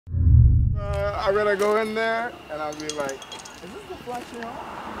I'm gonna go in there and I'll be like, is this the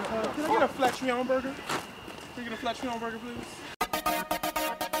Flatrion? Can I get a Flatrion burger? Can I get a Flatrion burger, please?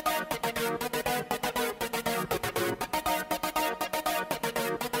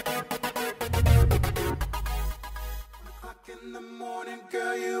 In the morning,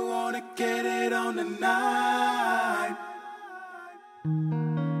 girl, you wanna get it on tonight.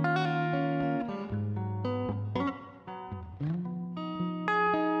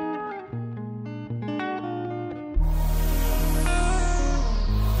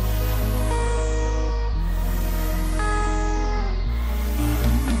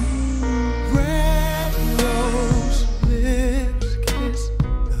 Red rose lips kiss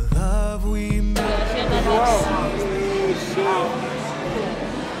the love we made.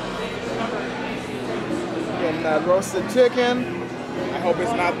 Getting that roasted chicken. I hope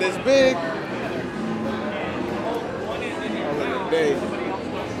it's not this big. Oh, day.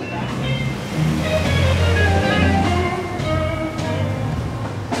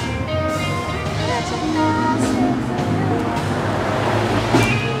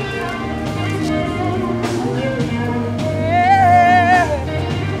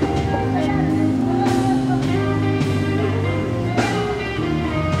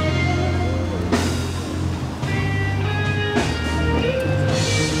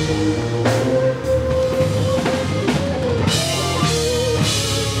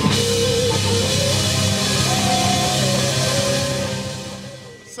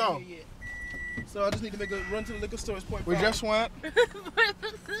 So I just need to make a run to the liquor store. We just went.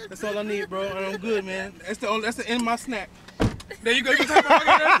 That's all I need, bro. I'm good, man. That's the end of my snack. There you go. You can take my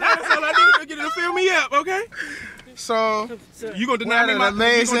that's all I need to get it to fill me up, okay? So you gonna deny me you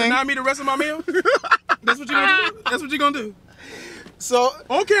gonna deny me the rest of my meal? That's what you gonna do? That's what you gonna do? So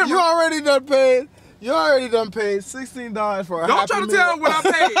on camera. You already done paid $16 for a Don't Happy try to Meal. tell what I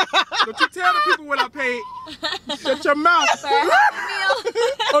paid. Don't you tell the people what I paid. Shut your mouth.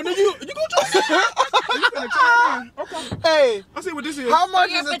 Oh, no, you gonna try to you gonna try it? Okay. Hey, I see what this is. How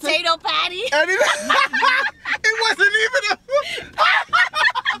much is a potato patty? And it wasn't even a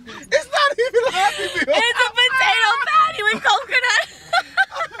it's not even a Happy Meal. It's a potato patty with coconut.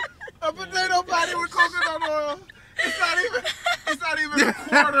 A potato patty with coconut oil. It's not even a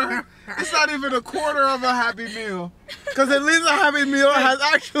quarter. It's not even a quarter of a Happy Meal. Because at least a Happy Meal has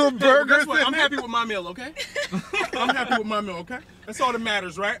actual burgers in it. I'm happy with my meal, okay? I'm happy with my meal, okay? That's all that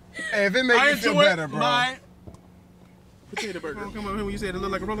matters, right? Hey, if it makes you feel better, bro. My potato burger. Come on, when you said it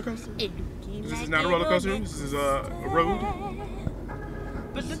looked like a roller coaster? This is not a roller coaster. This is a road.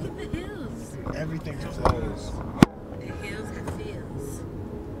 But look at the hills. Everything's closed. The hills have feels.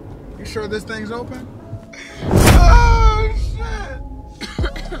 You sure this thing's open? Oh, shit!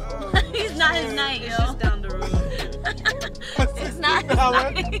 It's not his night, yo. It's just down the road. It's not his night. A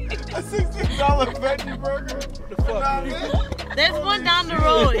 $16 veggie burger? There's one down the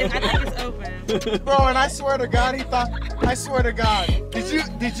road. I think it's open. Bro, and I swear to God, I swear to God. Did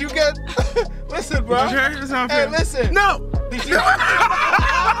you get, listen, bro. Hey, listen. No! Did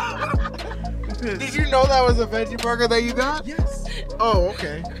you know that was a veggie burger that you got? Yes. Oh,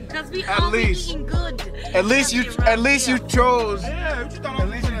 okay. Because we always eating good. At least you chose. Yeah, what you thought? At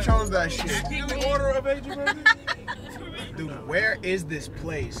least you chose that shit. Can we order a veggie burger? Dude, where is this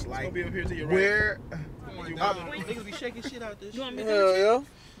place? Like, I'll be up here to your right. where? Niggas be shaking shit out this. You want me to Yeah.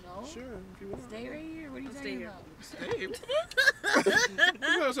 No. Sure, if you want. Stay right here. What are you talking about? Stay.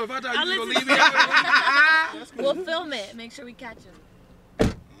 So if I tell you to leave me, We'll film it. Make sure we catch him.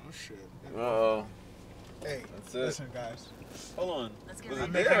 Oh shit. Uh-oh. Hey, That's it. listen, guys. Hold on. Let's get Was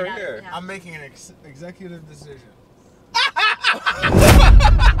ready. it there or here? I'm making an executive decision.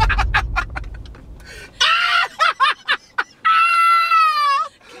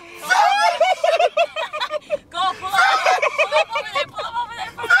 Go, pull up over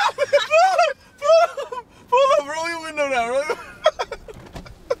there. Pull up, roll your window down,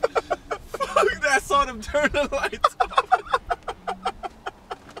 Fuck that, I saw them turn the lights off.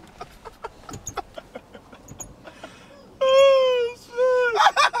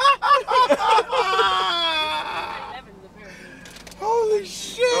 Holy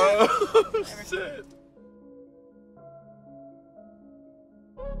shit! Oh, shit.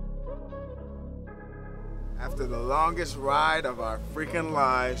 After the longest ride of our freaking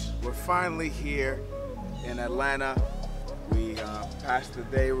lives, we're finally here in Atlanta. We passed the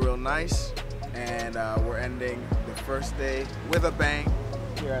day real nice, and we're ending the first day with a bang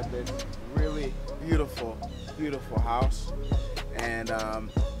here at this really beautiful, beautiful house. And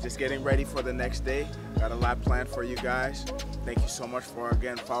just getting ready for the next day. Got a lot planned for you guys. Thank you so much for,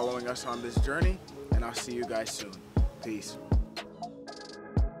 again, following us on this journey, and I'll see you guys soon. Peace.